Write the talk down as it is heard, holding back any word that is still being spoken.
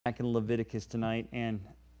Back in Leviticus tonight, and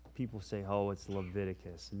people say, oh, it's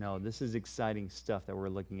Leviticus. No, this is exciting stuff that we're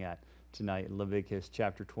looking at tonight, Leviticus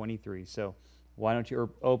chapter 23. So why don't you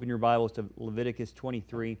open your Bibles to Leviticus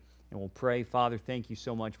 23, and we'll pray. Father, thank you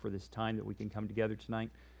so much for this time that we can come together tonight,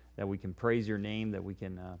 that we can praise your name, that we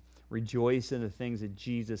can rejoice in the things that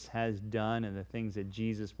Jesus has done and the things that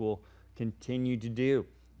Jesus will continue to do.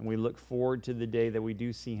 And we look forward to the day that we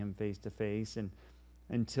do see him face to face. And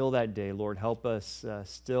until that day, Lord, help us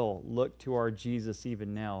still look to our Jesus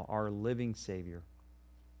even now, our living Savior.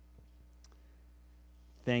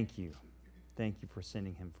 Thank you. Thank you for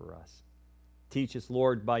sending him for us. Teach us,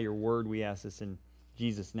 Lord, by your word. We ask this in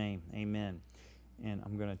Jesus' name. Amen. And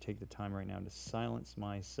I'm going to take the time right now to silence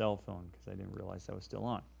my cell phone because I didn't realize that was still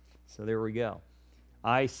on. So there we go.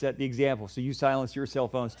 I set the example, so you silence your cell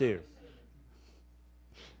phones too.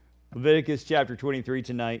 Leviticus chapter 23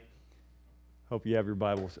 tonight. Hope you have your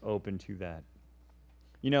Bibles open to that.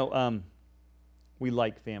 You know, we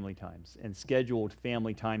like family times, and scheduled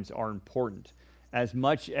family times are important. As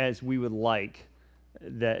much as we would like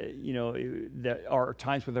that, you know, that our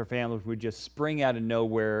times with our families would just spring out of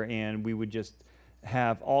nowhere, and we would just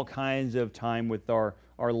have all kinds of time with our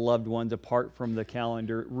loved ones apart from the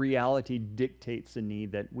calendar, reality dictates the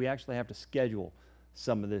need that we actually have to schedule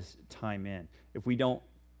some of this time in. If we don't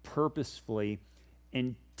purposefully,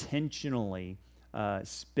 intentionally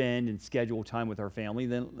spend and schedule time with our family,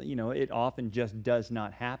 then, you know, it often just does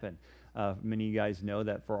not happen. Many of you guys know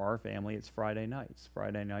that for our family, it's Friday nights.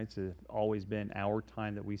 Friday nights have always been our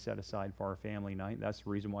time that we set aside for our family night. That's the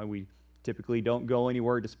reason why we typically don't go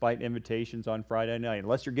anywhere despite invitations on Friday night.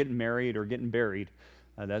 Unless you're getting married or getting buried,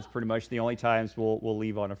 that's pretty much the only times we'll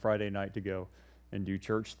leave on a Friday night to go and do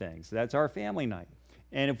church things. That's our family night.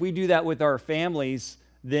 And if we do that with our families,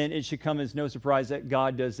 then it should come as no surprise that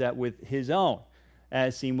God does that with his own,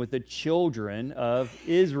 as seen with the children of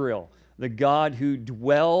Israel. The God who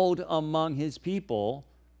dwelled among his people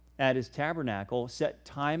at his tabernacle set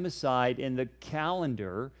time aside in the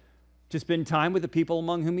calendar to spend time with the people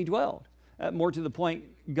among whom he dwelled. More to the point,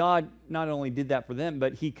 God not only did that for them,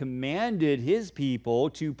 but he commanded his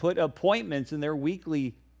people to put appointments in their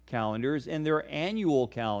weekly calendars and their annual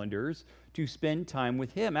calendars to spend time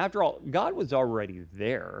with him. After all, God was already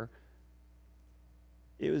there.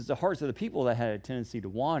 It was the hearts of the people that had a tendency to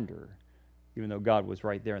wander, even though God was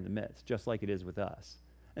right there in the midst, just like it is with us.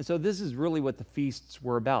 And so this is really what the feasts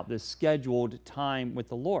were about, this scheduled time with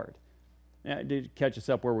the Lord. Now, to catch us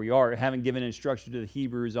up where we are, having given instruction to the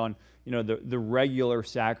Hebrews on, you know, the regular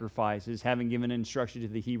sacrifices, having given instruction to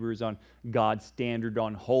the Hebrews on God's standard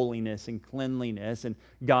on holiness and cleanliness and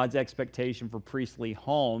God's expectation for priestly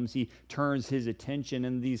homes, he turns his attention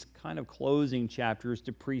in these kind of closing chapters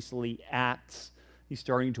to priestly acts. He's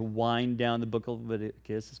starting to wind down the book of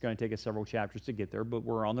Leviticus. It's going to take us several chapters to get there, but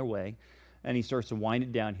we're on their way. And he starts to wind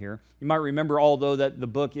it down here. You might remember, although that the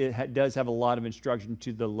book does have a lot of instruction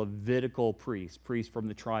to the Levitical priests from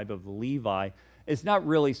the tribe of Levi, it's not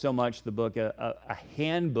really so much the book a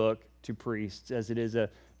handbook to priests as it is a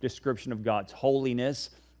description of God's holiness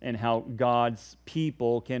and how God's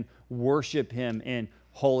people can worship him in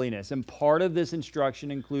holiness. And part of this instruction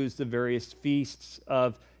includes the various feasts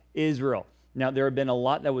of Israel. Now, there have been a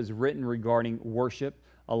lot that was written regarding worship,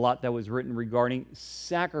 a lot that was written regarding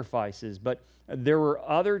sacrifices, but there were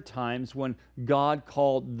other times when God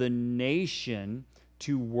called the nation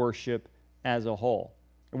to worship as a whole.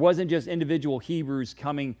 It wasn't just individual Hebrews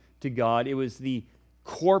coming to God, it was the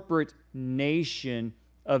corporate nation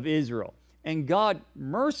of Israel. And God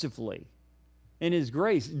mercifully, in his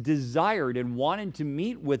grace, desired and wanted to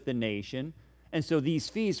meet with the nation. And so these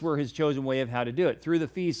feasts were his chosen way of how to do it. Through the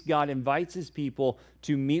feast, God invites his people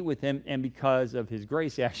to meet with him, and because of his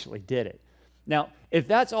grace, he actually did it. Now, if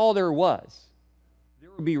that's all there was, there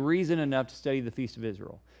would be reason enough to study the Feast of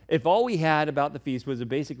Israel. If all we had about the feast was a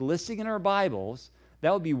basic listing in our Bibles,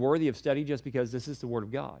 that would be worthy of study just because this is the Word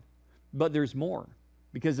of God. But there's more,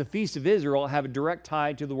 because the Feast of Israel have a direct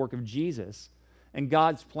tie to the work of Jesus and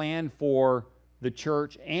God's plan for the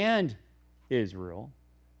church and Israel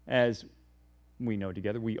as we know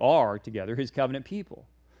together, we are together his covenant people.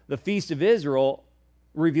 The Feast of Israel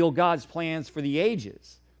reveal God's plans for the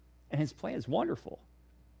ages, and his plan is wonderful.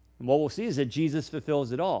 And what we'll see is that Jesus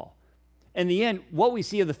fulfills it all. In the end, what we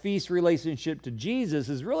see of the feast relationship to Jesus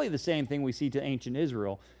is really the same thing we see to ancient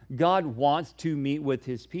Israel. God wants to meet with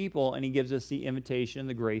his people, and he gives us the invitation and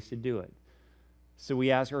the grace to do it. So we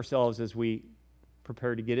ask ourselves as we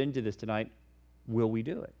prepare to get into this tonight, will we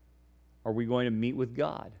do it? Are we going to meet with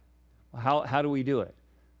God? How do we do it?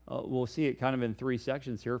 We'll see it kind of in three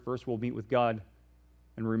sections here. First, we'll meet with God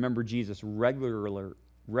and remember Jesus regularly.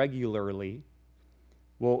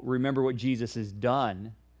 We'll remember what Jesus has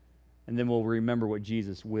done, and then we'll remember what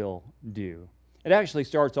Jesus will do. It actually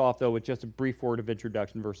starts off, though, with just a brief word of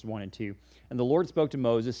introduction, verses 1 and 2. And the Lord spoke to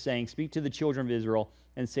Moses, saying, Speak to the children of Israel,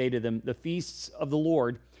 and say to them, The feasts of the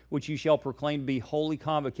Lord, which you shall proclaim to be holy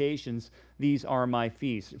convocations, these are my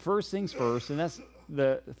feasts. First things first, and that's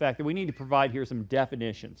the fact that we need to provide here some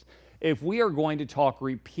definitions. If we are going to talk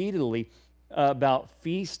repeatedly about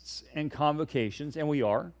feasts and convocations, and we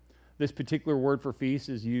are, this particular word for feast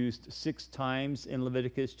is used 6 times in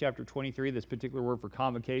Leviticus chapter 23. This particular word for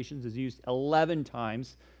convocations is used 11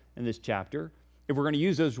 times in this chapter. If we're going to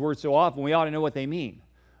use those words so often, we ought to know what they mean.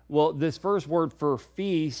 Well, this first word for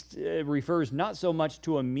feast refers not so much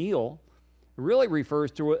to a meal. It really refers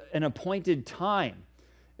to an appointed time.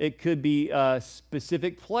 It could be a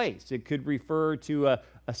specific place. It could refer to a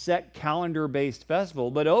set calendar-based festival.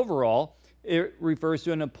 But overall, it refers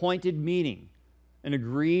to an appointed meeting, an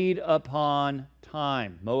agreed upon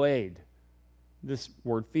time, moed. This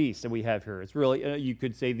word feast that we have here, it's really, you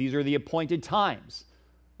could say these are the appointed times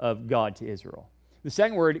of God to Israel. The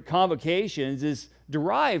second word, convocations, is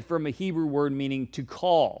derived from a Hebrew word meaning to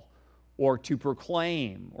call or to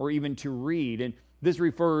proclaim or even to read. And this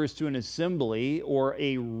refers to an assembly or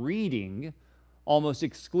a reading almost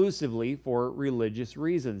exclusively for religious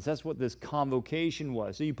reasons. That's what this convocation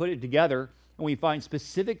was. So you put it together and we find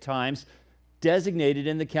specific times designated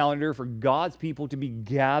in the calendar for God's people to be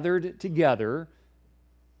gathered together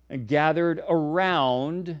and gathered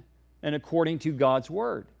around and according to God's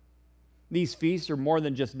word. These feasts are more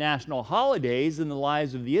than just national holidays in the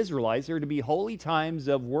lives of the Israelites. They're to be holy times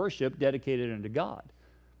of worship dedicated unto God.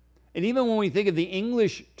 And even when we think of the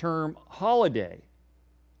English term holiday,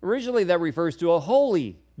 originally that refers to a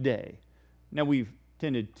holy day. Now we've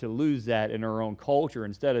tended to lose that in our own culture.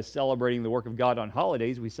 Instead of celebrating the work of God on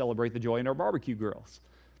holidays, we celebrate the joy in our barbecue grills.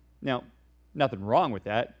 Now, nothing wrong with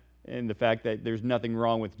that, and the fact that there's nothing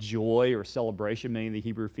wrong with joy or celebration. Many of the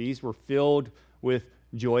Hebrew feasts were filled with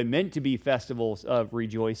joy, meant to be festivals of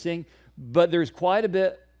rejoicing, but there's quite a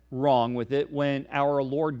bit wrong with it when our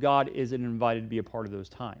Lord God isn't invited to be a part of those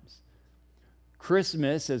times.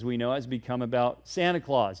 Christmas, as we know, has become about Santa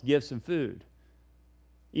Claus, gifts and food.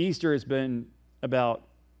 Easter has been about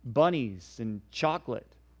bunnies and chocolate.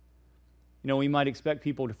 You know, we might expect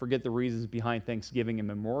people to forget the reasons behind Thanksgiving and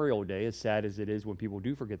Memorial Day, as sad as it is when people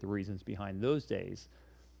do forget the reasons behind those days.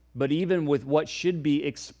 But even with what should be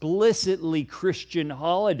explicitly Christian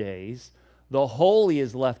holidays, the holy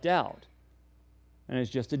is left out, and it's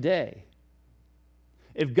just a day.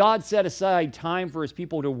 If God set aside time for his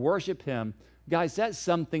people to worship him, guys, that's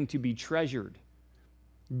something to be treasured.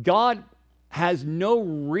 God has no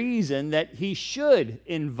reason that he should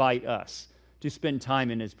invite us to spend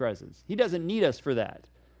time in his presence. He doesn't need us for that.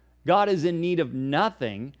 God is in need of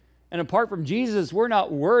nothing, and apart from Jesus, we're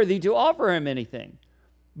not worthy to offer him anything.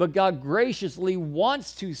 But God graciously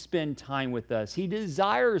wants to spend time with us. He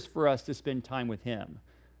desires for us to spend time with him.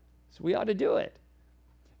 So we ought to do it.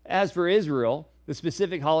 As for Israel, the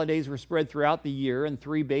specific holidays were spread throughout the year in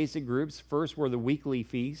 3 basic groups. First were the weekly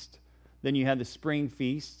feast. Then you had the spring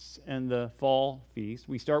feasts and the fall feast.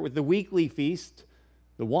 We start with the weekly feast.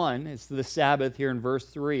 The one, it's the Sabbath here in verse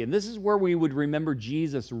 3. And this is where we would remember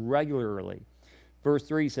Jesus regularly. Verse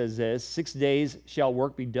 3 says this, 6 days shall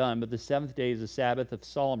work be done, but the 7th day is a Sabbath of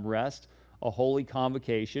solemn rest, a holy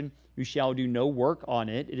convocation. You shall do no work on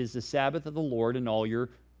it. It is the Sabbath of the Lord in all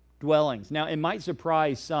your dwellings. Now, it might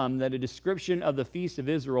surprise some that a description of the feast of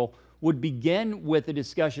Israel would begin with a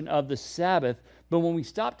discussion of the Sabbath, but when we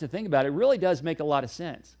stop to think about it, it really does make a lot of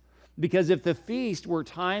sense. Because if the feast were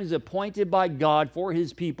times appointed by God for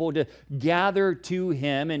his people to gather to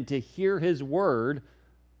him and to hear his word,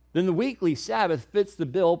 then the weekly Sabbath fits the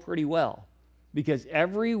bill pretty well. Because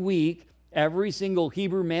every week, every single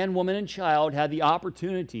Hebrew man, woman, and child had the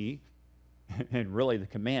opportunity, and really the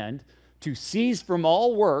command, to cease from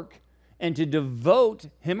all work and to devote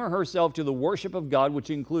him or herself to the worship of God, which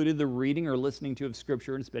included the reading or listening to of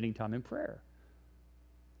Scripture and spending time in prayer.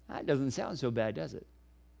 That doesn't sound so bad, does it?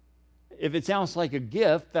 If it sounds like a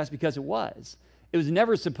gift, that's because it was. It was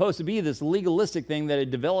never supposed to be this legalistic thing that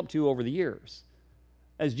it developed to over the years.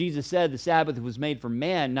 As Jesus said, the Sabbath was made for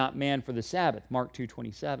man, not man for the Sabbath, Mark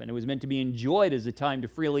 2:27. It was meant to be enjoyed as a time to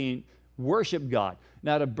freely worship God,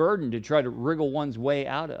 not a burden to try to wriggle one's way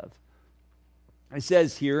out of. It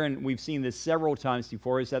says here, and we've seen this several times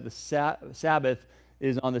before, is that the Sabbath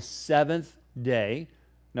is on the 7th day.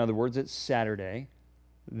 In other words, it's Saturday.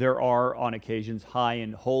 There are, on occasions, high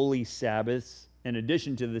and holy Sabbaths in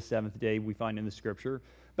addition to the 7th day we find in the Scripture.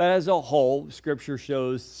 But as a whole, Scripture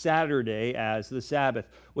shows Saturday as the Sabbath,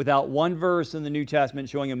 without one verse in the New Testament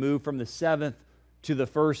showing a move from the 7th to the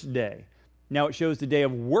first day. Now it shows the day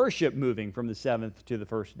of worship moving from the seventh to the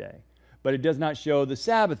first day, but it does not show the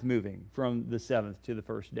Sabbath moving from the seventh to the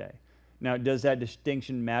first day. Now, does that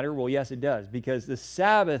distinction matter? Well, yes, it does, because the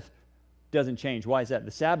Sabbath doesn't change. Why is that?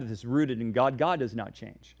 The Sabbath is rooted in God. God does not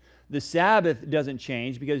change. The Sabbath doesn't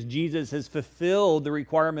change because Jesus has fulfilled the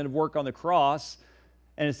requirement of work on the cross,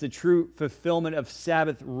 and it's the true fulfillment of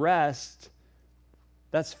Sabbath rest.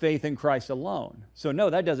 That's faith in Christ alone. So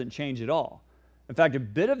no, that doesn't change at all. In fact, a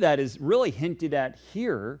bit of that is really hinted at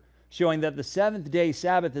here, showing that the seventh day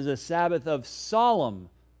Sabbath is a Sabbath of solemn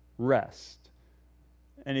rest.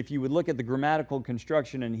 And if you would look at the grammatical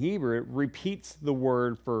construction in Hebrew, it repeats the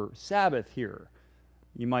word for Sabbath here.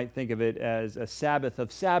 You might think of it as a Sabbath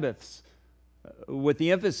of Sabbaths, with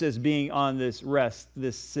the emphasis being on this rest,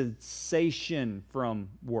 this cessation from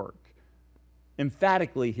work.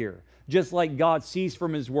 Emphatically here. Just like God ceased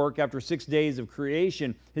from his work after 6 days of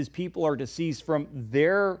creation, his people are to cease from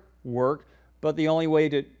their work, but the only way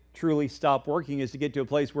to truly stop working is to get to a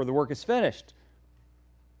place where the work is finished.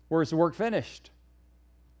 Where is the work finished?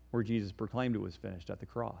 Where Jesus proclaimed it was finished at the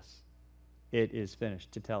cross. It is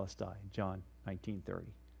finished, tetelestai, John 19:30.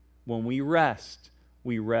 When we rest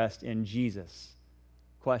in Jesus.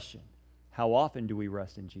 Question, how often do we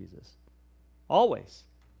rest in Jesus? Always.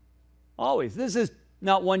 Always. This is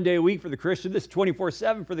not one day a week for the Christian. This is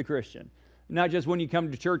 24/7 for the Christian. Not just when you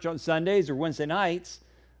come to church on Sundays or Wednesday nights.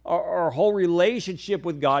 Our whole relationship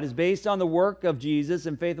with God is based on the work of Jesus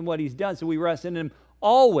and faith in what he's done. So we rest in him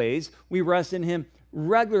always. We rest in him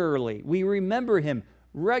regularly. We remember him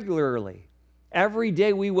regularly. Every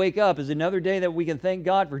day we wake up is another day that we can thank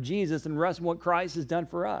God for Jesus and rest in what Christ has done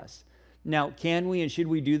for us. Now, can we and should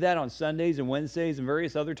we do that on Sundays and Wednesdays and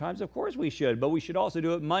various other times? Of course we should, but we should also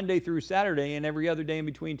do it Monday through Saturday and every other day in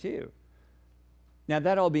between too. Now,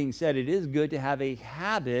 that all being said, it is good to have a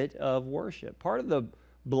habit of worship. Part of the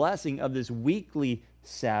blessing of this weekly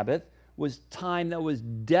Sabbath was time that was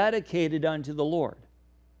dedicated unto the Lord.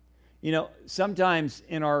 You know, sometimes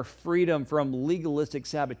in our freedom from legalistic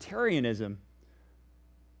Sabbatarianism,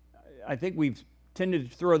 I think we've tended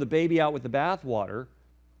to throw the baby out with the bathwater,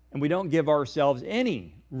 and we don't give ourselves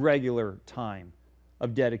any regular time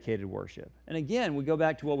of dedicated worship. And again, we go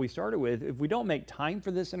back to what we started with. If we don't make time for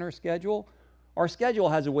this in our schedule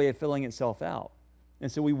has a way of filling itself out.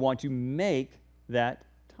 And so we want to make that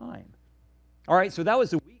time. All right, so that was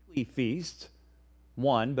the weekly feast,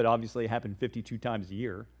 one, but obviously it happened 52 times a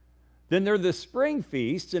year. Then there are the spring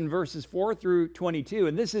feasts in verses 4 through 22.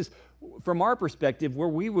 And this is, from our perspective, where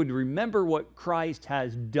we would remember what Christ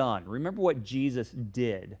has done. Remember what Jesus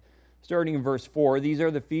did. Starting in verse 4, these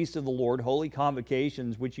are the feasts of the Lord, holy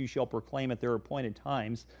convocations, which you shall proclaim at their appointed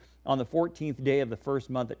times. On the 14th day of the first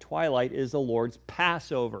month at twilight is the Lord's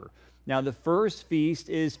Passover. Now, the first feast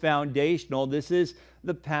is foundational. This is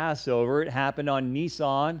the Passover. It happened on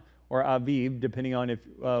Nisan or Aviv, depending on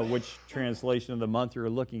which translation of the month you're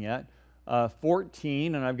looking at.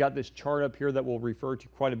 14, and I've got this chart up here that we'll refer to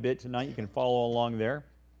quite a bit tonight. You can follow along there.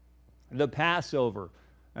 The Passover,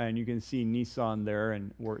 and you can see Nisan there,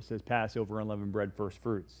 and where it says Passover, unleavened bread, first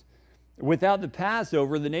fruits. Without the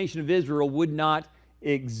Passover, the nation of Israel would not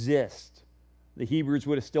exist. The Hebrews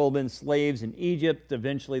would have still been slaves in Egypt.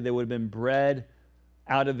 Eventually, they would have been bred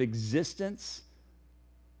out of existence.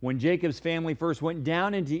 When Jacob's family first went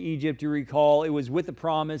down into Egypt, you recall, it was with the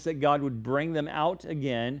promise that God would bring them out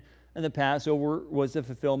again, and the Passover was the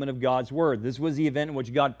fulfillment of God's word. This was the event in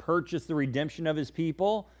which God purchased the redemption of his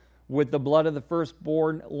people with the blood of the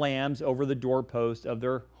firstborn lambs over the doorpost of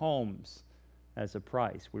their homes as a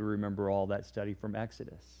price. We remember all that study from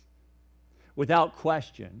Exodus. Without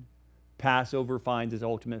question, Passover finds its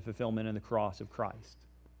ultimate fulfillment in the cross of Christ.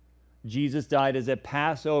 Jesus died as a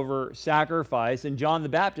Passover sacrifice, and John the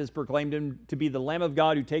Baptist proclaimed him to be the Lamb of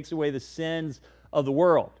God who takes away the sins of the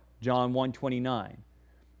world, John 1:29.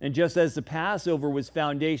 And just as the Passover was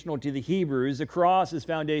foundational to the Hebrews, the cross is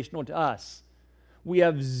foundational to us. We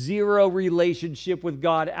have zero relationship with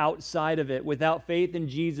God outside of it. Without faith in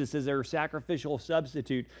Jesus as our sacrificial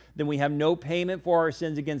substitute, then we have no payment for our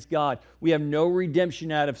sins against God. We have no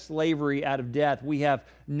redemption out of slavery, out of death. We have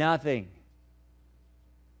nothing.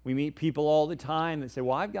 We meet people all the time that say,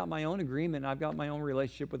 well, I've got my own agreement. I've got my own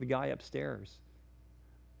relationship with the guy upstairs.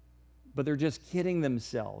 But they're just kidding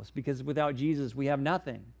themselves, because without Jesus, we have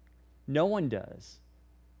nothing. No one does.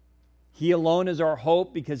 He alone is our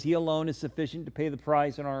hope, because he alone is sufficient to pay the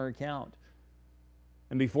price on our account.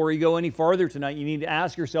 And before you go any farther tonight, you need to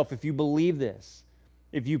ask yourself if you believe this.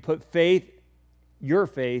 If you put your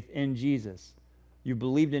faith in Jesus. You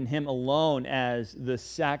believed in him alone as the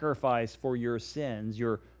sacrifice for your sins,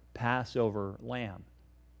 your Passover lamb.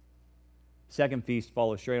 Second feast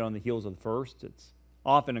follows straight on the heels of the first. It's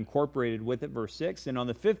often incorporated with it, verse 6. And on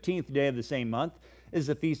the 15th day of the same month is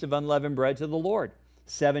the feast of unleavened bread to the Lord.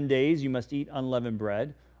 7 days you must eat unleavened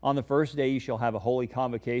bread. On the first day you shall have a holy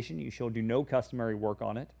convocation. You shall do no customary work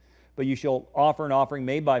on it, but you shall offer an offering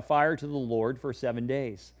made by fire to the Lord for 7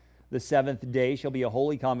 days. The seventh day shall be a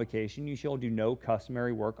holy convocation. You shall do no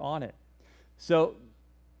customary work on it. So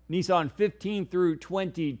Nisan 15 through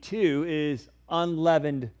 22 is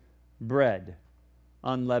unleavened bread.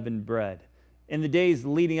 Unleavened bread. In the days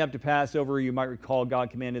leading up to Passover, you might recall God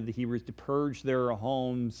commanded the Hebrews to purge their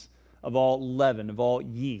homes of all leaven, of all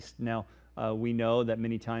yeast. Now, we know that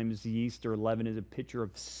many times yeast or leaven is a picture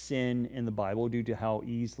of sin in the Bible due to how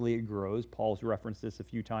easily it grows. Paul's referenced this a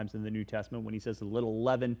few times in the New Testament when he says a little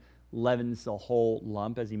leaven leavens the whole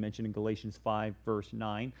lump, as he mentioned in Galatians 5, verse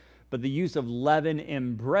 9. But the use of leaven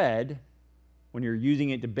in bread, when you're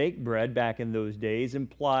using it to bake bread back in those days,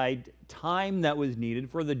 implied time that was needed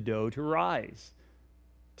for the dough to rise.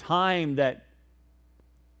 Time that,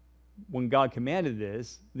 when God commanded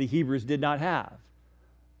this, the Hebrews did not have.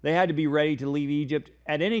 They had to be ready to leave Egypt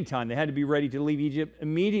at any time. They had to be ready to leave Egypt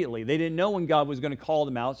immediately. They didn't know when God was going to call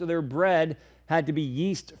them out, so their bread had to be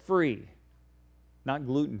yeast-free. Not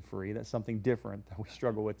gluten-free. That's something different that we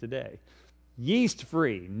struggle with today.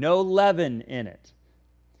 Yeast-free, no leaven in it.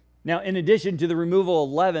 Now, in addition to the removal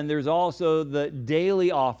of leaven, there's also the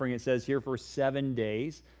daily offering, it says here, for 7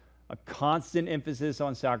 days. A constant emphasis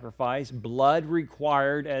on sacrifice, blood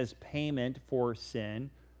required as payment for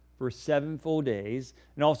sin for 7 full days,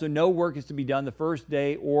 and also no work is to be done the first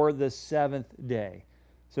day or the 7th day.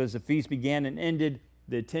 So as the feast began and ended,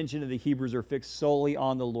 the attention of the Hebrews are fixed solely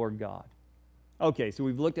on the Lord God. Okay, so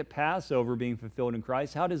we've looked at Passover being fulfilled in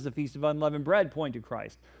Christ. How does the Feast of Unleavened Bread point to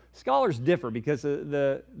Christ? Scholars differ because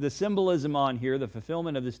the symbolism on here, the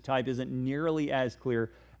fulfillment of this type, isn't nearly as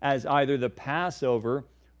clear as either the Passover,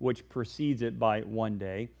 which precedes it by 1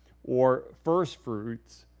 day, or first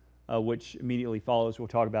fruits, which immediately follows. We'll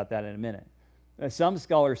talk about that in a minute. Some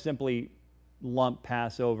scholars simply lump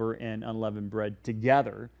Passover and unleavened bread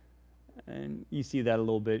together, and you see that a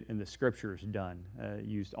little bit in the scriptures done,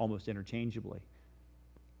 used almost interchangeably.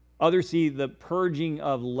 Others see the purging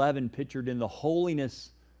of leaven pictured in the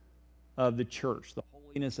holiness of the church, the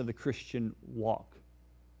holiness of the Christian walk.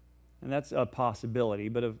 And that's a possibility,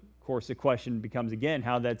 but of course the question becomes again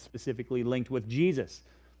how that's specifically linked with Jesus,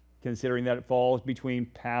 considering that it falls between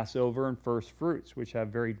Passover and first fruits, which have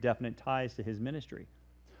very definite ties to his ministry.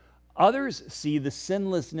 Others see the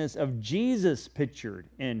sinlessness of Jesus pictured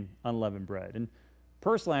in unleavened bread. And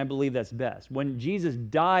personally, I believe that's best. When Jesus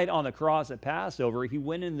died on the cross at Passover, he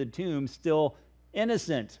went in the tomb still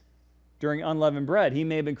innocent during unleavened bread. He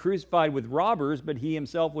may have been crucified with robbers, but he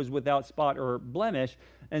himself was without spot or blemish.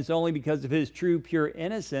 And it's only because of his true, pure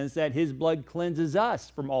innocence that his blood cleanses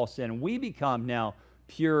us from all sin. We become now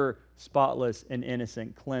pure, spotless, and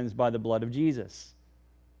innocent, cleansed by the blood of Jesus.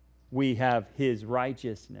 We have his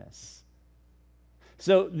righteousness.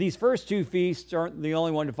 So these first two feasts aren't the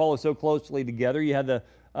only one to follow so closely together. You had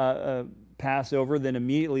the Passover, then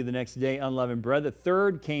immediately the next day, unleavened bread. The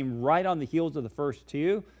third came right on the heels of the first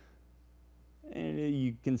two. And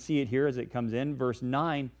you can see it here as it comes in, verse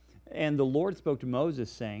 9. And the Lord spoke to Moses,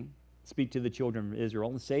 saying, speak to the children of Israel,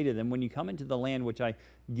 and say to them, when you come into the land which I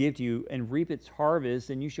give to you, and reap its harvest,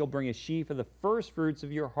 and you shall bring a sheaf of the first fruits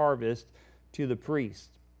of your harvest to the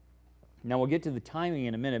priest. Now we'll get to the timing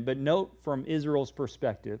in a minute, but note from Israel's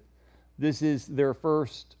perspective, this is their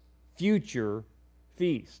first future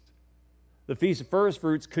feast. The Feast of First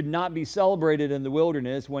Fruits could not be celebrated in the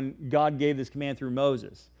wilderness when God gave this command through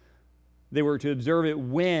Moses. They were to observe it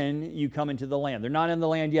when you come into the land. They're not in the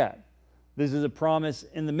land yet. This is a promise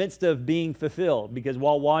in the midst of being fulfilled, because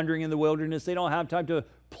while wandering in the wilderness, they don't have time to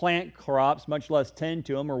plant crops, much less tend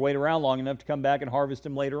to them or wait around long enough to come back and harvest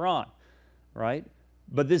them later on, right?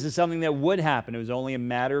 But this is something that would happen. It was only a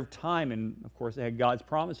matter of time, and of course they had God's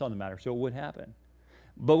promise on the matter, so it would happen.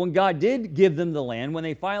 But when God did give them the land, when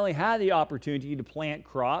they finally had the opportunity to plant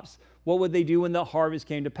crops, what would they do when the harvest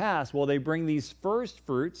came to pass? Well, they bring these first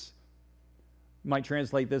fruits, you might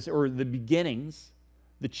translate this, or the beginnings,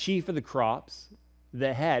 the chief of the crops.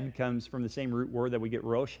 The head comes from the same root word that we get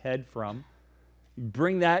rosh, head, from.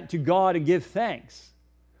 Bring that to God and give thanks.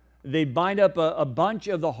 They bind up a bunch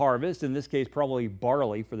of the harvest, in this case probably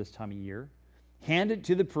barley for this time of year, hand it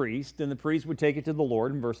to the priest, and the priest would take it to the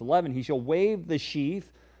Lord. In verse 11, he shall wave the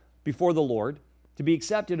sheaf before the Lord to be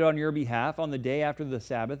accepted on your behalf. On the day after the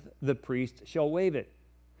Sabbath, the priest shall wave it.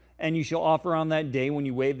 And you shall offer on that day, when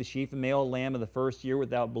you wave the sheaf, a male lamb of the first year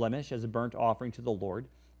without blemish as a burnt offering to the Lord.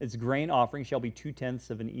 Its grain offering shall be 2/10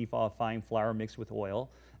 of an ephah of fine flour mixed with oil,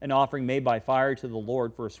 an offering made by fire to the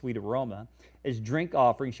Lord for a sweet aroma. Its drink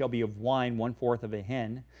offering shall be of wine 1/4 of a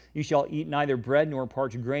hin. You shall eat neither bread nor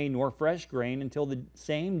parched grain nor fresh grain until the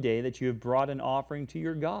same day that you have brought an offering to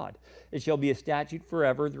your God. It shall be a statute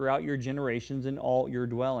forever throughout your generations in all your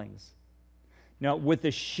dwellings. Now, with the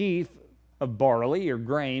sheaf of barley or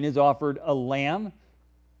grain is offered a lamb,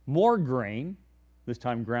 more grain, this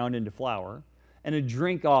time ground into flour, and a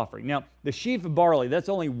drink offering. Now, the sheaf of barley, that's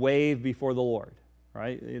only waved before the Lord,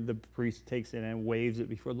 right? The priest takes it and waves it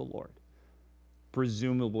before the Lord.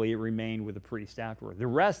 Presumably, it remained with the priest afterward. The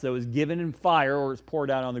rest, though, is given in fire or it's poured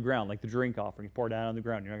out on the ground, like the drink offering is poured out on the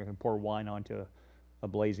ground. You're not going to pour wine onto a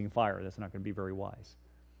blazing fire. That's not going to be very wise.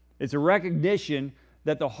 It's a recognition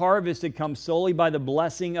that the harvest had come solely by the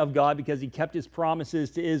blessing of God because he kept his promises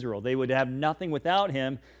to Israel. They would have nothing without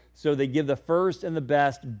him, so they give the first and the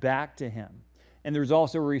best back to him. And there's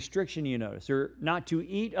also a restriction, you notice. They're not to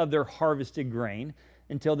eat of their harvested grain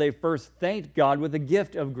until they first thanked God with a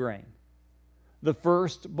gift of grain. The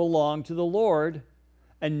first belonged to the Lord,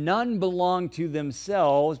 and none belonged to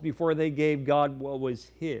themselves before they gave God what was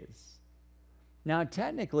his. Now,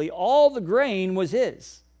 technically, all the grain was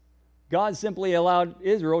his. God simply allowed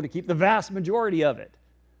Israel to keep the vast majority of it.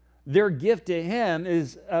 Their gift to him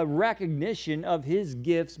is a recognition of his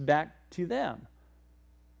gifts back to them.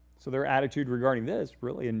 So their attitude regarding this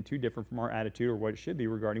really isn't too different from our attitude or what it should be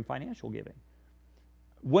regarding financial giving.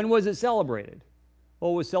 When was it celebrated?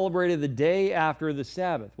 Well, it was celebrated the day after the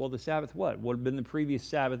Sabbath. Well, the Sabbath what? Would have been the previous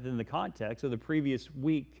Sabbath in the context of the previous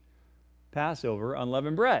week Passover,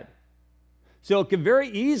 unleavened bread. So it could very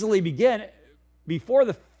easily begin before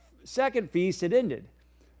the second feast had ended.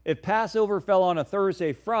 If Passover fell on a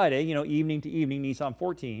Thursday, Friday, evening to evening, Nisan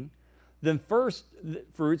 14, then first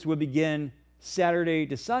fruits would begin Saturday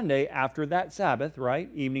to Sunday after that Sabbath, right?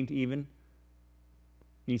 Evening to even,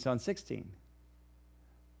 Nisan 16.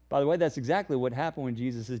 By the way, that's exactly what happened with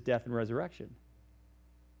Jesus' death and resurrection.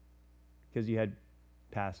 Because you had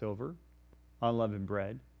Passover, unleavened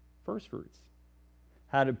bread, first fruits.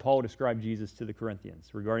 How did Paul describe Jesus to the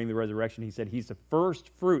Corinthians? Regarding the resurrection, he said he's the first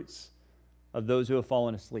fruits of those who have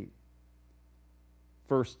fallen asleep.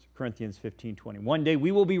 1 Corinthians 15:20. One day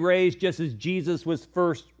we will be raised just as Jesus was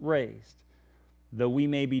first raised. Though we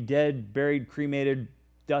may be dead, buried, cremated,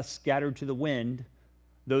 dust scattered to the wind,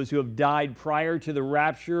 those who have died prior to the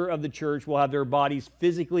rapture of the church will have their bodies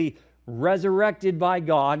physically resurrected by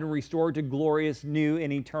God and restored to glorious new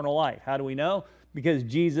and eternal life. How do we know? Because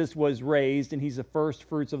Jesus was raised and he's the first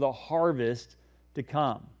fruits of the harvest to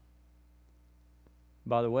come.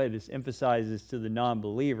 By the way, this emphasizes to the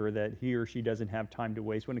non-believer that he or she doesn't have time to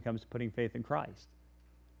waste when it comes to putting faith in Christ.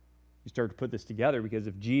 You start to put this together because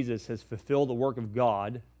if Jesus has fulfilled the work of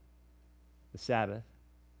God, the Sabbath,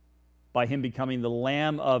 by him becoming the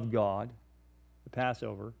Lamb of God, the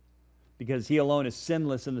Passover, because he alone is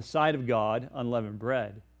sinless in the sight of God, unleavened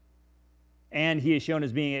bread, and he is shown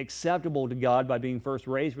as being acceptable to God by being first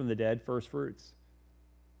raised from the dead, first fruits.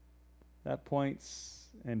 That points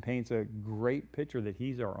and paints a great picture that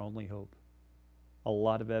he's our only hope. A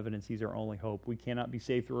lot of evidence he's our only hope. We cannot be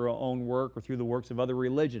saved through our own work or through the works of other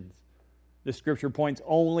religions. The scripture points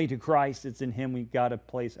only to Christ. It's in him we've got to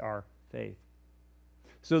place our faith.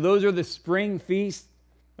 So those are the spring feasts,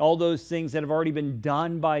 all those things that have already been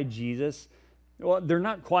done by Jesus. Well, they're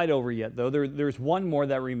not quite over yet, though. There's one more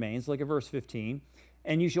that remains. Look at verse 15.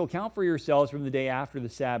 And you shall count for yourselves from the day after the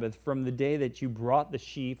Sabbath, from the day that you brought the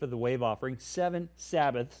sheaf of the wave offering, 7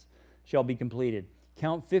 Sabbaths shall be completed.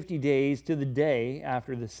 Count 50 days to the day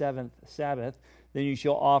after the 7th Sabbath. Then you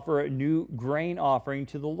shall offer a new grain offering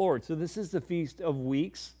to the Lord. So this is the Feast of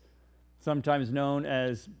Weeks, sometimes known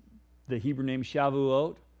as the Hebrew name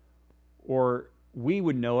Shavuot, or we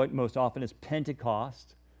would know it most often as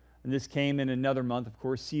Pentecost. And this came in another month, of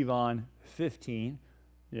course, Sivan 15.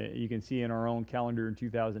 You can see in our own calendar in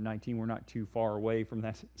 2019, we're not too far away from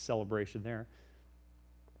that celebration there.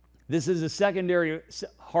 This is a secondary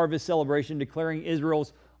harvest celebration declaring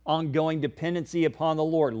Israel's ongoing dependency upon the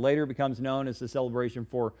Lord. Later it becomes known as the celebration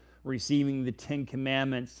for receiving the 10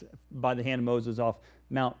 Commandments by the hand of Moses off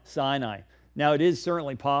Mount Sinai. Now, it is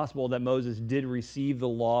certainly possible that Moses did receive the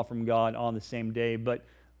law from God on the same day, but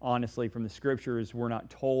honestly, from the scriptures, we're not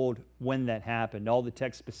told when that happened. All the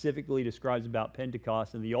text specifically describes about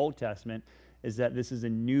Pentecost in the Old Testament is that this is a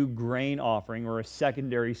new grain offering or a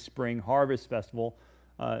secondary spring harvest festival.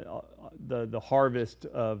 The harvest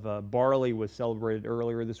of barley was celebrated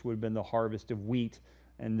earlier. This would have been the harvest of wheat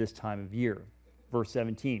in this time of year. Verse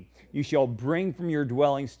 17, you shall bring from your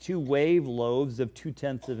dwellings 2 wave loaves of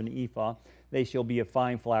 2/10 of an ephah. They shall be of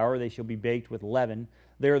fine flour. They shall be baked with leaven.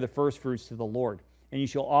 They are the first fruits to the Lord. And you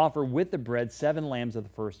shall offer with the bread 7 lambs of the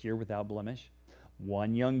first year without blemish,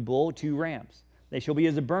 1 young bull, 2 rams. They shall be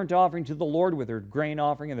as a burnt offering to the Lord with their grain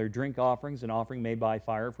offering and their drink offerings, an offering made by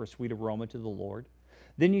fire for a sweet aroma to the Lord.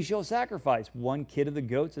 Then you shall sacrifice 1 kid of the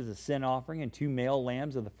goats as a sin offering and 2 male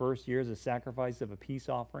lambs of the first year as a sacrifice of a peace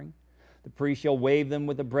offering. The priest shall wave them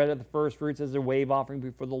with the bread of the first fruits as a wave offering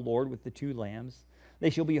before the Lord with the 2 lambs.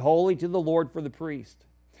 They shall be holy to the Lord for the priest.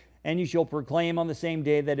 And you shall proclaim on the same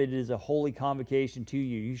day that it is a holy convocation to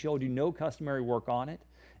you. You shall do no customary work on it.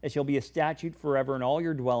 It shall be a statute forever in all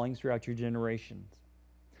your dwellings throughout your generations.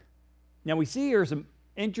 Now we see here some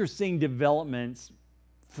interesting developments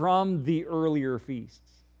from the earlier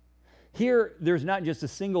feasts. Here, there's not just a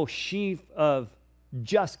single sheaf of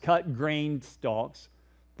just cut grain stalks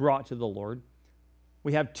brought to the Lord.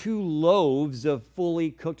 We have 2 loaves of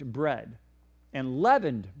fully cooked bread and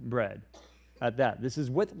leavened bread at that. This is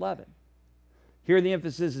with leaven. Here the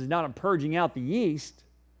emphasis is not on purging out the yeast,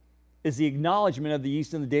 it's the acknowledgement of the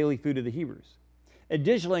yeast in the daily food of the Hebrews.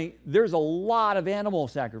 Additionally, there's a lot of animal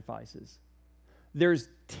sacrifices. There's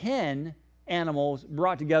 10 animals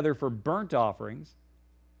brought together for burnt offerings,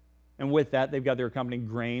 and with that they've got their accompanying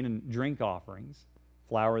grain and drink offerings,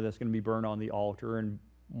 flour that's going to be burned on the altar and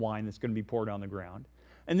wine that's going to be poured on the ground.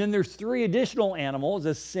 And then there's 3 additional animals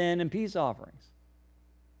as sin and peace offerings.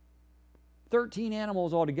 13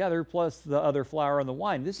 animals altogether, plus the other flour and the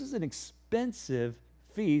wine. This is an expensive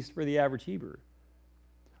feast for the average Hebrew.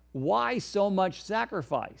 Why so much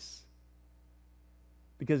sacrifice?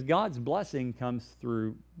 Because God's blessing comes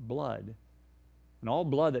through blood. And all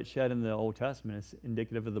blood that's shed in the Old Testament is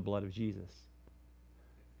indicative of the blood of Jesus.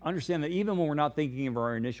 Understand that even when we're not thinking of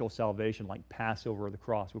our initial salvation, like Passover or the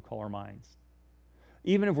cross, we'll call our minds.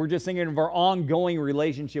 Even if we're just thinking of our ongoing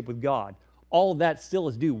relationship with God, all of that still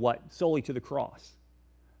is due, what? Solely to the cross.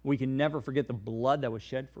 We can never forget the blood that was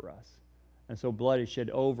shed for us. And so blood is shed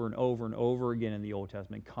over and over and over again in the Old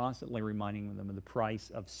Testament, constantly reminding them of the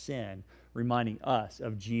price of sin, reminding us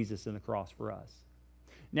of Jesus and the cross for us.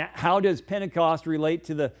 Now, how does Pentecost relate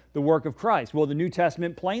to the work of Christ? Well, the New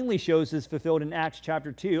Testament plainly shows this fulfilled in Acts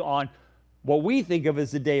chapter 2 on what we think of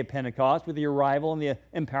as the day of Pentecost with the arrival and the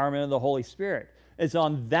empowerment of the Holy Spirit. It's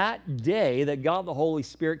on that day that God the Holy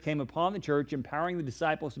Spirit came upon the church, empowering the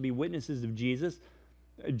disciples to be witnesses of Jesus,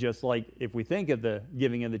 just like if we think of the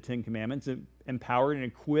giving of the 10 Commandments, it empowered and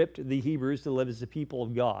equipped the Hebrews to live as the people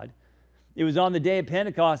of God. It was on the day of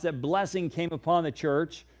Pentecost that blessing came upon the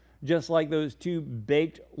church, just like those 2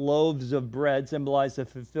 baked loaves of bread symbolize the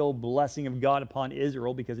fulfilled blessing of God upon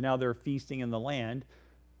Israel, because now they're feasting in the land.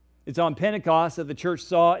 It's on Pentecost that the church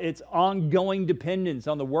saw its ongoing dependence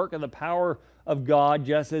on the work of the power of God,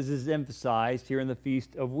 just as is emphasized here in the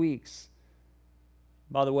Feast of Weeks.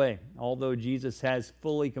 By the way, although Jesus has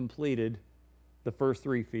fully completed the first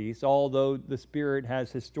 3 feasts, although the Spirit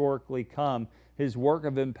has historically come, his work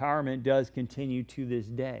of empowerment does continue to this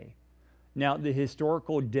day. Now, the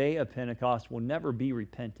historical day of Pentecost will never be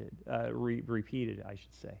repeated, I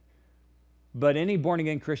should say. But any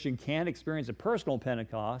born-again Christian can experience a personal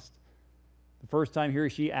Pentecost the first time he or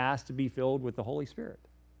she asks to be filled with the Holy Spirit.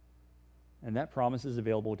 And that promise is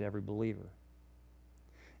available to every believer.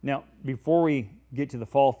 Now, before we get to the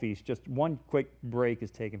fall feast, just one quick break is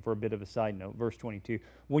taken for a bit of a side note. Verse 22,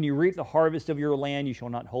 when you reap the harvest of your land, you shall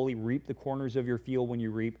not wholly reap the corners of your field when you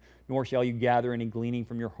reap, nor shall you gather any gleaning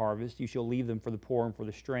from your harvest. You shall leave them for the poor and for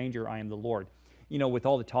the stranger. I am the Lord. You know, with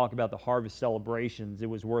all the talk about the harvest celebrations, it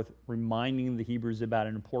was worth reminding the Hebrews about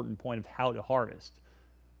an important point of how to harvest.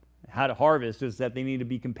 How to harvest is that they need to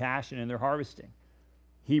be compassionate in their harvesting.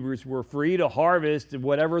 Hebrews were free to harvest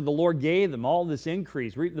whatever the Lord gave them, all this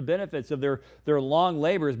increase, reap the benefits of their long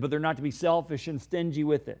labors, but they're not to be selfish and stingy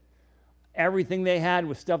with it. Everything they had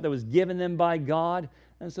was stuff that was given them by God,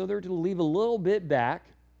 and so they're to leave a little bit back,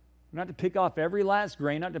 not to pick off every last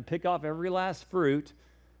grain, not to pick off every last fruit,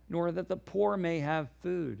 nor that the poor may have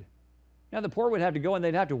food. Now, the poor would have to go and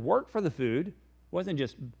they'd have to work for the food. It wasn't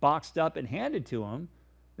just boxed up and handed to them.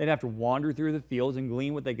 They'd have to wander through the fields and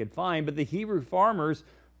glean what they could find, but the Hebrew farmers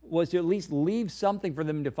was to at least leave something for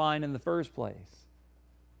them to find in the first place.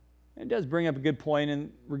 It does bring up a good point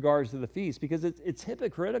in regards to the feast, because it's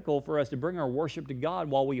hypocritical for us to bring our worship to God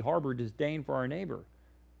while we harbor disdain for our neighbor.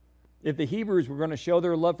 If the Hebrews were going to show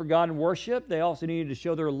their love for God in worship, they also needed to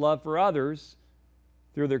show their love for others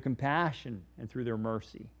through their compassion and through their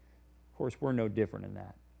mercy. Of course, we're no different in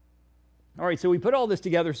that. All right, so we put all this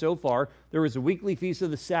together so far. There was a weekly feast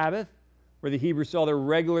of the Sabbath, where the Hebrews saw their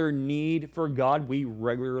regular need for God. We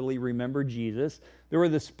regularly remember Jesus. There were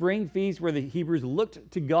the spring feasts, where the Hebrews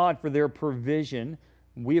looked to God for their provision.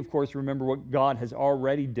 We, of course, remember what God has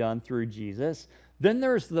already done through Jesus. Then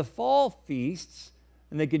there's the fall feasts,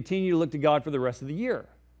 and they continue to look to God for the rest of the year.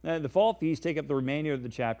 The fall feasts take up the remainder of the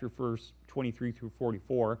chapter, verse 23 through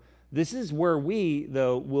 44. This is where we,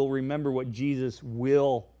 though, will remember what Jesus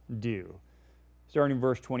will do. Starting in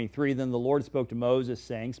verse 23, then the Lord spoke to Moses,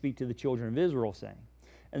 saying, speak to the children of Israel, saying,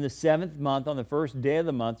 in the 7th month, on the first day of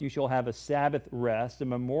the month, you shall have a Sabbath rest, a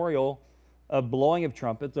memorial of blowing of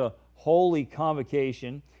trumpets, a holy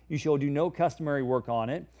convocation. You shall do no customary work on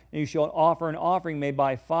it, and you shall offer an offering made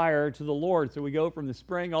by fire to the Lord. So we go from the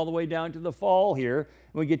spring all the way down to the fall here,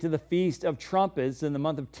 and we get to the Feast of Trumpets in the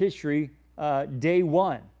month of Tishri, day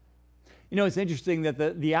 1. You know, it's interesting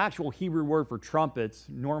that the actual Hebrew word for trumpets,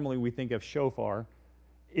 normally we think of shofar,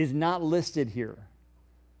 is not listed here.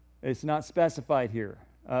 It's not specified here.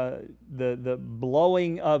 The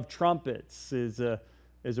blowing of trumpets is a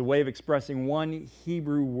way of expressing one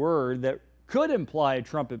Hebrew word that could imply a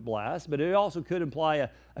trumpet blast, but it also could imply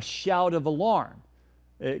a shout of alarm.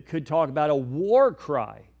 It could talk about a war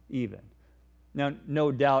cry even. Now,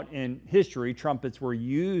 no doubt in history, trumpets were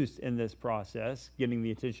used in this process, getting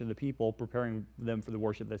the attention of the people, preparing them for the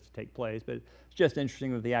worship that's to take place. But it's just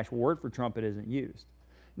interesting that the actual word for trumpet isn't used.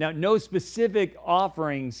 Now, no specific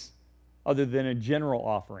offerings other than a general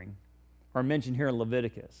offering are mentioned here in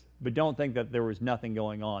Leviticus. But don't think that there was nothing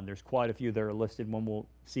going on. There's quite a few that are listed when we'll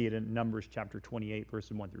see it in Numbers chapter 28,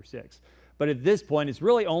 verses 1 through 6. But at this point, it's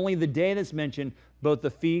really only the day that's mentioned, both the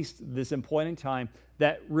feast, this point in time,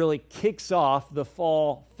 that really kicks off the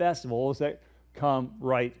fall festivals that come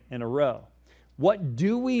right in a row. What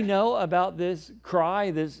do we know about this cry,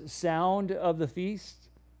 this sound of the feast?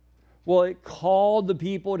 Well, it called the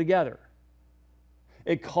people together.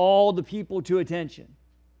 It called the people to attention.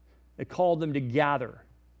 It called them to gather.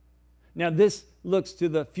 Now, this looks to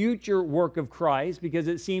the future work of Christ because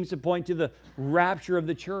it seems to point to the rapture of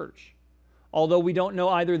the church. Although we don't know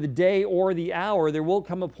either the day or the hour, there will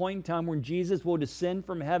come a point in time when Jesus will descend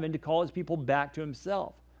from heaven to call his people back to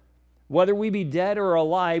himself. Whether we be dead or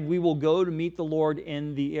alive, we will go to meet the Lord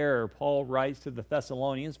in the air. Paul writes to the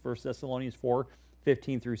Thessalonians, 1 Thessalonians 4,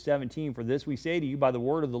 15 through 17, for this we say to you by the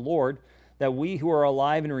word of the Lord, that we who are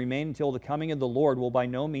alive and remain until the coming of the Lord will by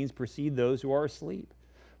no means precede those who are asleep.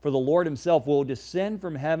 For the Lord himself will descend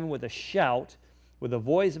from heaven with a shout, with the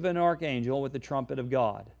voice of an archangel, with the trumpet of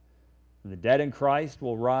God. And the dead in Christ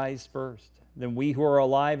will rise first. Then we who are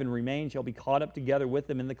alive and remain shall be caught up together with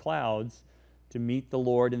them in the clouds to meet the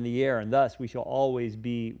Lord in the air, and thus we shall always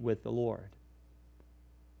be with the Lord.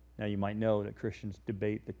 Now you might know that Christians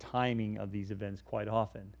debate the timing of these events quite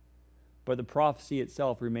often, but the prophecy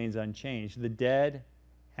itself remains unchanged. The dead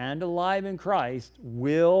and alive in Christ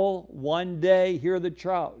will one day hear the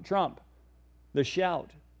trump, the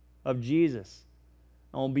shout of Jesus,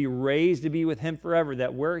 and will be raised to be with him forever,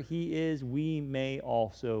 that where he is, we may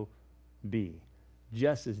also be,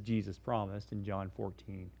 just as Jesus promised in John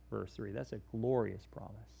 14, verse 3. That's a glorious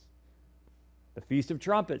promise. The Feast of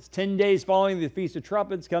Trumpets. 10 days following the Feast of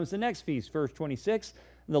Trumpets comes the next feast, verse 26.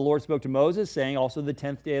 And the Lord spoke to Moses, saying, also the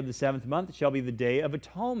 10th day of the 7th month shall be the day of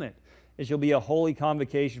atonement. It shall be a holy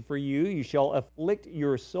convocation for you. You shall afflict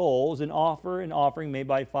your souls and offer an offering made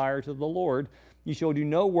by fire to the Lord. You shall do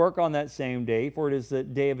no work on that same day, for it is the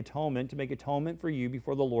day of atonement, to make atonement for you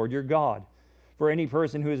before the Lord your God. For any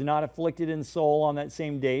person who is not afflicted in soul on that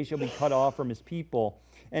same day shall be cut off from his people.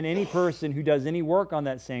 And any person who does any work on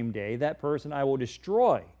that same day, that person I will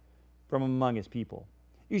destroy from among his people.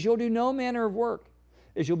 You shall do no manner of work.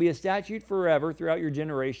 It shall be a statute forever throughout your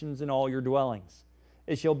generations in all your dwellings.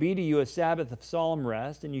 It shall be to you a Sabbath of solemn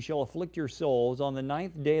rest, and you shall afflict your souls on the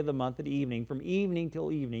 9th day of the month at evening. From evening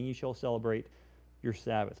till evening you shall celebrate your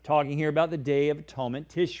Sabbath. Talking here about the Day of Atonement,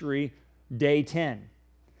 Tishri, day 10.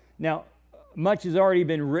 Now, much has already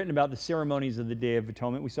been written about the ceremonies of the Day of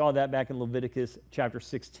Atonement. We saw that back in Leviticus chapter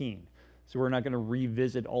 16. So we're not going to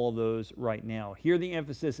revisit all of those right now. Here the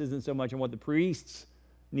emphasis isn't so much on what the priests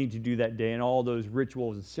need to do that day and all those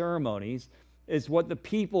rituals and ceremonies. It's what the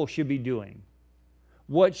people should be doing.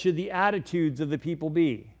 What should the attitudes of the people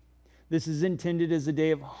be? This is intended as a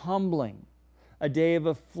day of humbling, a day of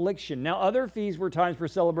affliction. Now, other feasts were times for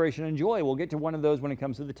celebration and joy. We'll get to one of those when it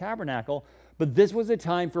comes to the tabernacle. But this was a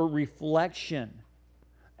time for reflection.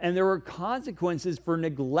 And there were consequences for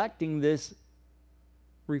neglecting this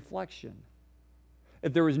reflection.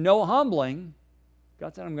 If there was no humbling,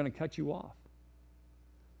 God said, I'm going to cut you off.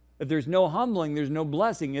 If there's no humbling, there's no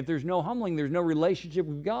blessing. If there's no humbling, there's no relationship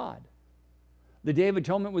with God. The Day of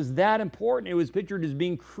Atonement was that important. It was pictured as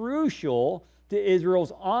being crucial to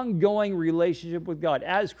Israel's ongoing relationship with God.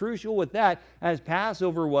 As crucial with that as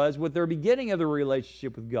Passover was with their beginning of the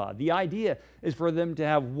relationship with God. The idea is for them to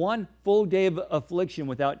have one full day of affliction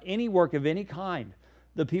without any work of any kind.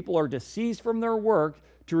 The people are to cease from their work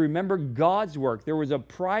to remember God's work. There was a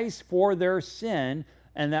price for their sin,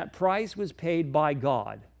 and that price was paid by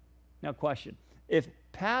God. Now, question. If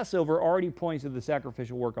Passover already points to the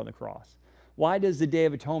sacrificial work on the cross, why does the Day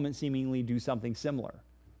of Atonement seemingly do something similar?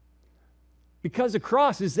 Because the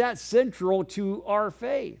cross is that central to our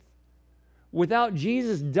faith. Without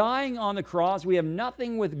Jesus dying on the cross, we have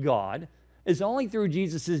nothing with God. It's only through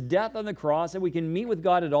Jesus' death on the cross that we can meet with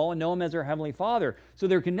God at all and know Him as our Heavenly Father. So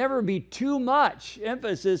there can never be too much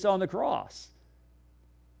emphasis on the cross.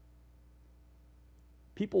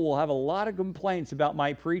 People will have a lot of complaints about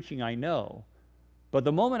my preaching, I know. But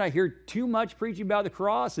the moment I hear too much preaching about the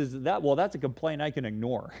cross, that's a complaint I can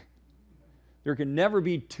ignore. There can never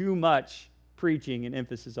be too much preaching and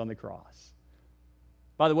emphasis on the cross.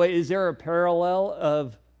 By the way, is there a parallel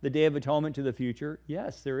of the Day of Atonement to the future?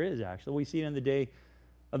 Yes, there is actually. We see it in the day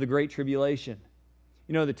of the Great Tribulation.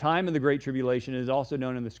 You know, the time of the Great Tribulation is also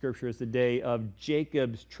known in the Scripture as the day of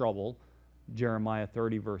Jacob's trouble, Jeremiah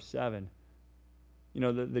 30, verse 7. You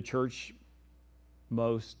know, the church,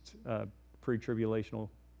 most pre-tribulational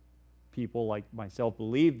people like myself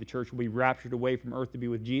believe the church will be raptured away from earth to be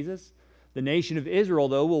with Jesus. The nation of Israel,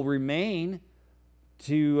 though, will remain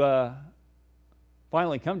to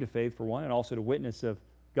finally come to faith, for one, and also to witness of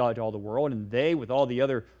God to all the world. And they, with all the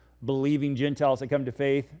other believing Gentiles that come to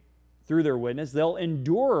faith through their witness, they'll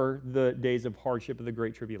endure the days of hardship of the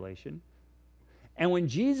Great Tribulation. And when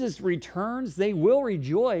Jesus returns, they will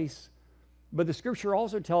rejoice, but the Scripture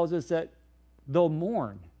also tells us that they'll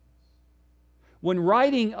mourn. When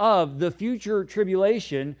writing of the future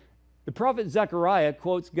tribulation, the prophet Zechariah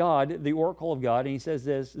quotes God, the oracle of God, and he says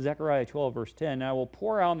this, Zechariah 12, verse 10, "I will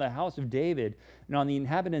pour out on the house of David and on the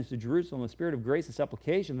inhabitants of Jerusalem the spirit of grace and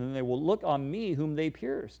supplication, and they will look on me whom they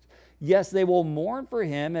pierced. Yes, they will mourn for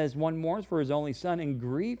him as one mourns for his only son, and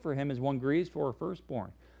grieve for him as one grieves for a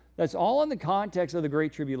firstborn." That's all in the context of the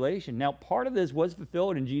Great Tribulation. Now, part of this was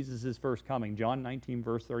fulfilled in Jesus' first coming, John 19,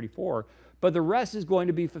 verse 34, but the rest is going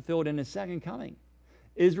to be fulfilled in His second coming.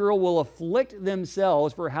 Israel will afflict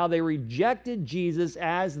themselves for how they rejected Jesus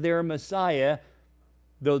as their Messiah,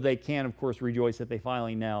 though they can, of course, rejoice that they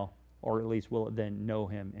finally now, or at least will then, know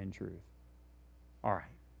Him in truth. All right.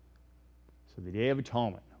 So the Day of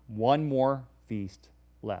Atonement, one more feast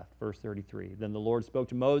left. Verse 33, "Then the Lord spoke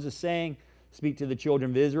to Moses, saying, Speak to the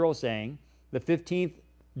children of Israel, saying, The 15th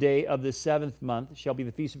day of the 7th month shall be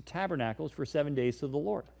the Feast of Tabernacles for 7 days to the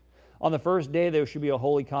Lord. On the first day there shall be a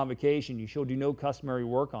holy convocation. You shall do no customary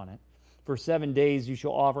work on it. For 7 days you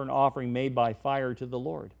shall offer an offering made by fire to the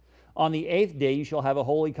Lord. On the 8th day you shall have a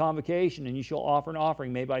holy convocation, and you shall offer an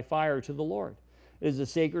offering made by fire to the Lord. It is a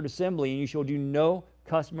sacred assembly, and you shall do no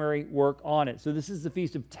customary work on it." So this is the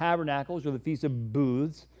Feast of Tabernacles, or the Feast of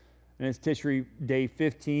Booths, and it's Tishri day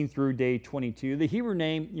 15 through day 22. The Hebrew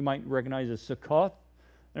name you might recognize as Succoth,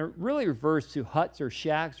 and it really refers to huts or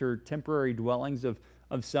shacks or temporary dwellings of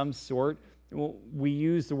some sort. We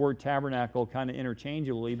use the word tabernacle kind of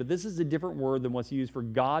interchangeably, but this is a different word than what's used for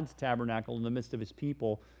God's tabernacle in the midst of His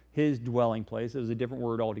people, His dwelling place. It was a different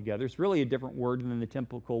word altogether. It's really a different word than the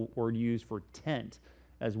typical word used for tent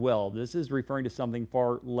as well. This is referring to something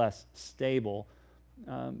far less stable,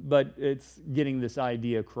 but it's getting this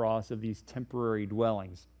idea across of these temporary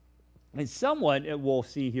dwellings. And somewhat, we'll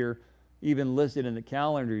see here, even listed in the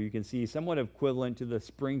calendar, you can see somewhat equivalent to the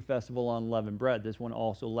spring festival on unleavened bread. This one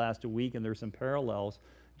also lasts a week, and there's some parallels.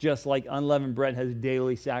 Just like unleavened bread has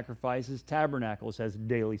daily sacrifices, tabernacles has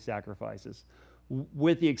daily sacrifices,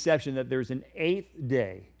 with the exception that there's an 8th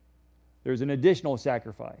day. There's an additional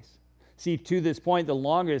sacrifice. See, to this point, the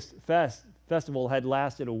longest festival had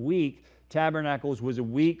lasted a week. Tabernacles was a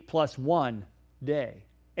week plus 1 day,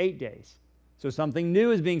 8 days. So something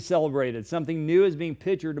new is being celebrated. Something new is being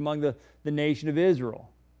pictured among the nation of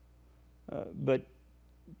Israel. But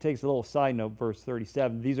it takes a little side note, verse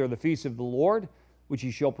 37. "These are the feasts of the Lord, which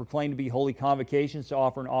you shall proclaim to be holy convocations, to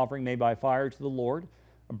offer an offering made by fire to the Lord,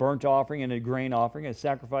 a burnt offering and a grain offering, a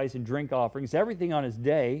sacrifice and drink offerings, everything on His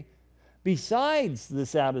day, besides the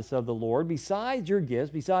Sabbaths of the Lord, besides your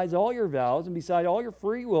gifts, besides all your vows, and besides all your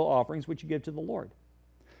free will offerings which you give to the Lord."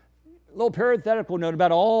 A little parenthetical note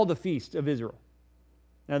about all the feasts of Israel.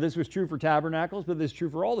 Now, this was true for tabernacles, but this is true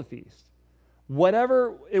for all the feasts.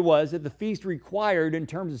 Whatever it was that the feast required in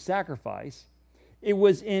terms of sacrifice, it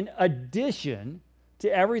was in addition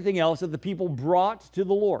to everything else that the people brought to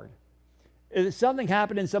the Lord. If something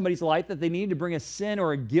happened in somebody's life that they needed to bring a sin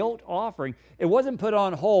or a guilt offering, it wasn't put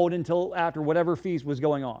on hold until after whatever feast was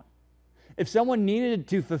going on. If someone needed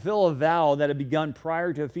to fulfill a vow that had begun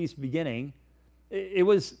prior to a feast beginning, it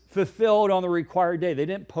was fulfilled on the required day. They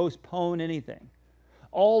didn't postpone anything.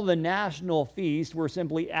 All the national feasts were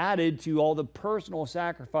simply added to all the personal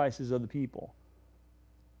sacrifices of the people.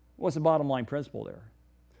 What's the bottom line principle there?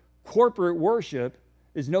 Corporate worship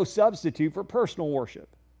is no substitute for personal worship.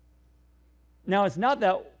 Now, it's not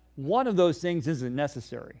that one of those things isn't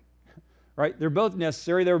necessary, right? They're both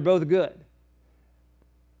necessary. They're both good.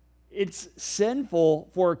 It's sinful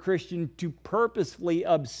for a Christian to purposefully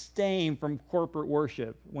abstain from corporate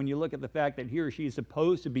worship when you look at the fact that he or she is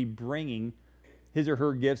supposed to be bringing his or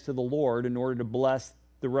her gifts to the Lord in order to bless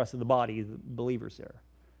the rest of the body, the believers there.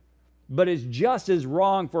 But it's just as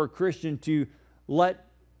wrong for a Christian to let,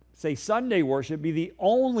 say, Sunday worship be the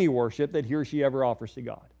only worship that he or she ever offers to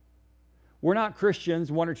God. We're not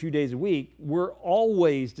Christians 1 or 2 days a week. We're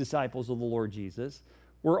always disciples of the Lord Jesus.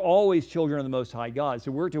 We're always children of the Most High God.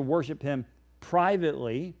 So we're to worship Him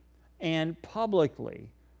privately and publicly,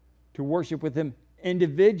 to worship with Him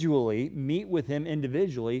individually, meet with Him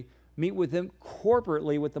individually, meet with Him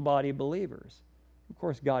corporately with the body of believers. Of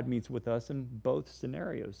course, God meets with us in both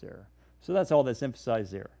scenarios there. So that's all that's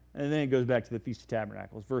emphasized there. And then it goes back to the Feast of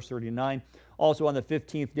Tabernacles. Verse 39, also on the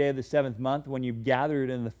 15th day of the 7th month, when you've gathered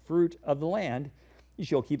in the fruit of the land, you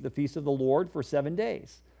shall keep the feast of the Lord for 7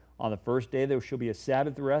 days. On the first day there shall be a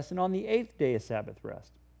Sabbath rest, and on the 8th day a Sabbath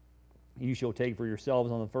rest. You shall take for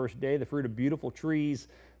yourselves on the first day the fruit of beautiful trees,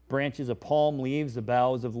 branches of palm leaves, the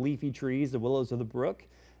boughs of leafy trees, the willows of the brook.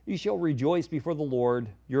 You shall rejoice before the Lord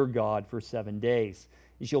your God for 7 days.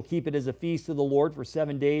 You shall keep it as a feast of the Lord for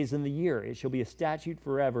 7 days in the year. It shall be a statute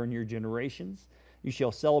forever in your generations. You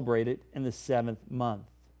shall celebrate it in the 7th month.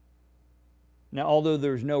 Now, although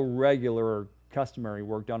there's no regular or customary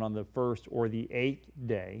work done on the first or the 8th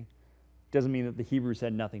day, doesn't mean that the Hebrews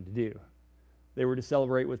had nothing to do. They were to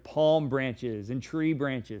celebrate with palm branches and tree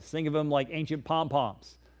branches. Think of them like ancient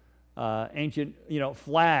pom-poms, ancient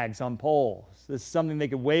flags on poles. This is something they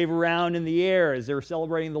could wave around in the air as they're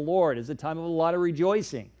celebrating the Lord. It's a time of a lot of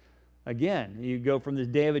rejoicing. Again, you go from this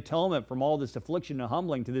Day of Atonement, from all this affliction and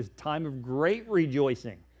humbling, to this time of great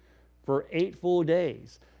rejoicing for 8 full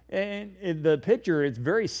days. And in the picture, it's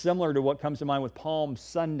very similar to what comes to mind with Palm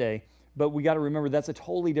Sunday, but we got to remember that's a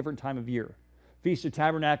totally different time of year. Feast of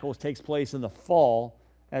Tabernacles takes place in the fall,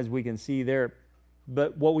 as we can see there.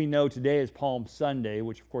 But what we know today is Palm Sunday,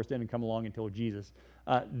 which of course didn't come along until Jesus.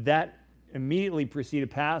 That immediately preceded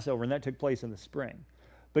Passover, and that took place in the spring.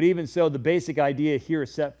 But even so, the basic idea here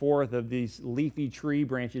is set forth of these leafy tree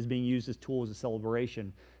branches being used as tools of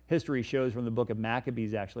celebration. History shows from the book of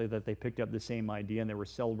Maccabees, actually, that they picked up the same idea, and they were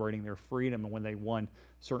celebrating their freedom and when they won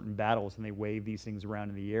certain battles, and they waved these things around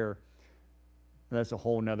in the air. And that's a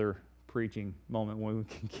whole nother preaching moment when we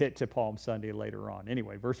can get to Palm Sunday later on.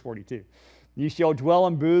 Anyway, verse 42. You shall dwell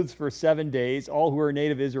in booths for 7 days. All who are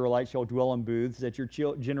native Israelites shall dwell in booths, that your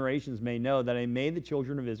generations may know that I made the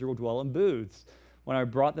children of Israel dwell in booths. When I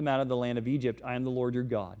brought them out of the land of Egypt, I am the Lord your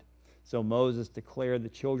God. So Moses declared the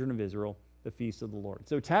children of Israel the feast of the Lord.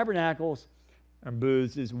 So tabernacles and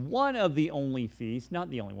booths is one of the only feasts, not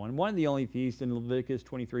the only one of the only feasts in Leviticus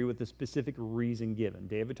 23 with a specific reason given,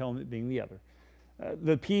 Day of Atonement being the other.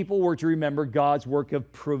 The people were to remember God's work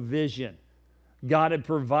of provision. God had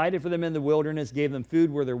provided for them in the wilderness, gave them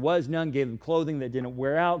food where there was none, gave them clothing that didn't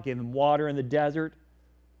wear out, gave them water in the desert.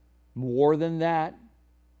 More than that,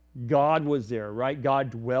 God was there, right? God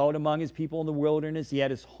dwelled among His people in the wilderness. He had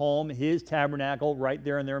His home, His tabernacle right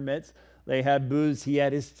there in their midst. They had booths. He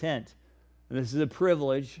had His tent. And this is a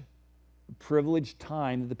privileged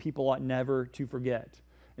time that the people ought never to forget.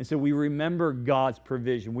 And so we remember God's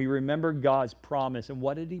provision. We remember God's promise. And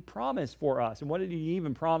what did He promise for us? And what did He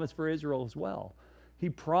even promise for Israel as well? He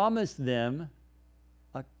promised them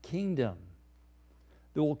a kingdom.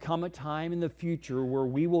 There will come a time in the future where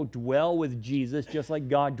we will dwell with Jesus just like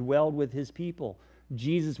God dwelled with His people.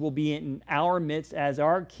 Jesus will be in our midst as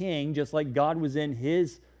our King, just like God was in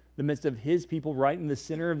the midst of His people, right in the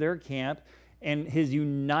center of their camp. And His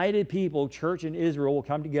united people, church and Israel, will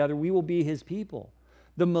come together. We will be His people.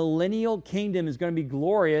 The millennial kingdom is going to be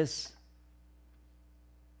glorious.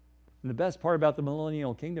 And the best part about the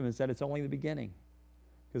millennial kingdom is that it's only the beginning.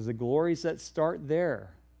 Because the glories that start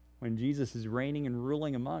there, when Jesus is reigning and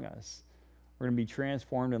ruling among us, are going to be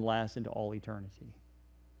transformed and last into all eternity.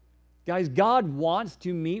 Guys, God wants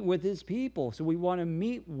to meet with His people, so we want to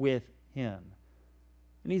meet with Him.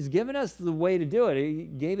 And He's given us the way to do it. He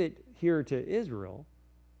gave it here to Israel.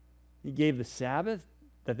 He gave the Sabbath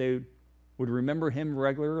that they would remember him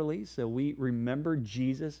regularly, so we remember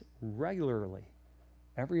Jesus regularly.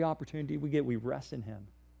 Every opportunity we get, we rest in him.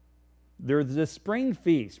 There's the spring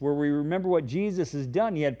feast where we remember what Jesus has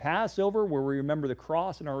done. He had Passover where we remember the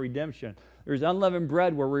cross and our redemption. There's unleavened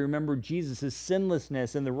bread where we remember Jesus'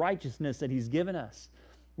 sinlessness and the righteousness that he's given us.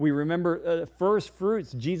 We remember first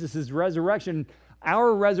fruits, Jesus' resurrection,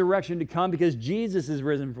 our resurrection to come because Jesus is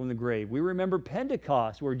risen from the grave. We remember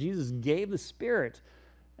Pentecost where Jesus gave the Spirit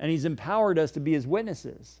and he's empowered us to be his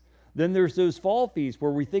witnesses. Then there's those fall feasts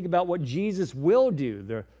where we think about what Jesus will do,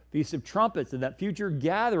 the Feast of Trumpets and that future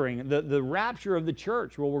gathering, the rapture of the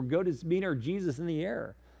church where we'll go to meet our Jesus in the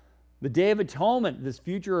air. The Day of Atonement, this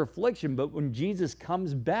future affliction, but when Jesus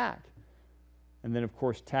comes back. And then, of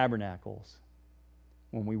course, Tabernacles,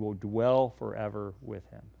 when we will dwell forever with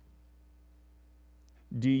him.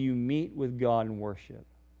 Do you meet with God in worship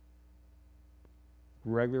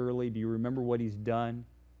regularly? Do you remember what he's done?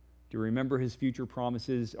 Do you remember his future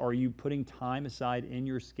promises? Are you putting time aside in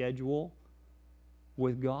your schedule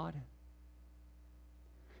with God?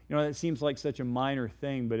 You know, that seems like such a minor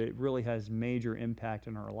thing, but it really has major impact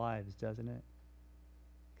in our lives, doesn't it?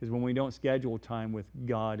 Because when we don't schedule time with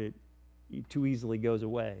God, it too easily goes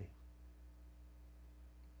away.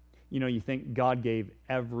 You know, you think God gave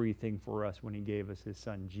everything for us when he gave us his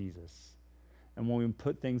son, Jesus. And when we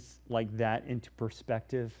put things like that into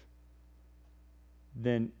perspective,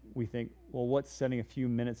 then we think, well, what's setting a few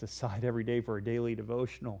minutes aside every day for a daily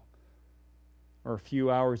devotional or a few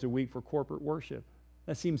hours a week for corporate worship?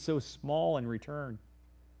 That seems so small in return.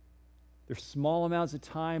 They're small amounts of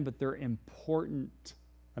time, but they're important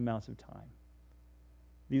amounts of time.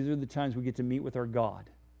 These are the times we get to meet with our God.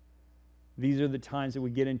 These are the times that we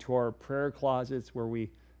get into our prayer closets where we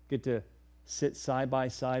get to sit side by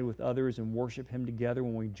side with others and worship him together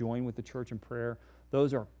when we join with the church in prayer.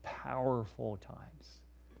 Those are powerful times,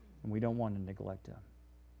 and we don't want to neglect them.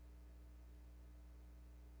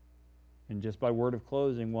 And just by word of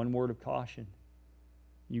closing, one word of caution.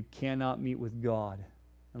 You cannot meet with God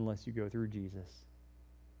unless you go through Jesus.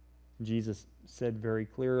 Jesus said very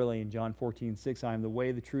clearly in John 14:6, I am the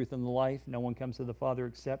way, the truth, and the life. No one comes to the Father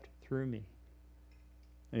except through me.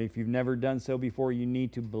 And if you've never done so before, you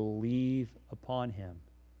need to believe upon him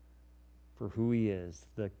for who he is,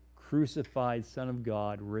 the crucified Son of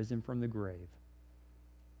God, risen from the grave,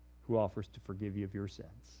 who offers to forgive you of your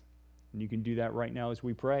sins. And you can do that right now as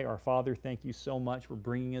we pray. Our Father, thank you so much for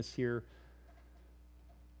bringing us here.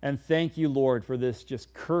 And thank you, Lord, for this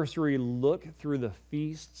just cursory look through the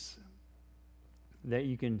feasts, that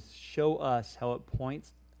you can show us how it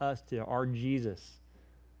points us to our Jesus,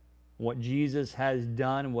 what Jesus has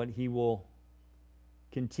done, what he will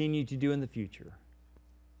continue to do in the future.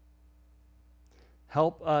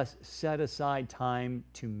 Help us set aside time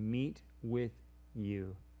to meet with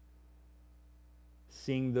you,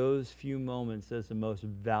 seeing those few moments as the most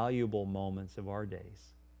valuable moments of our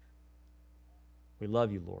days. We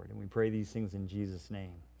love you, Lord, and we pray these things in Jesus'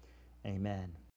 name. Amen.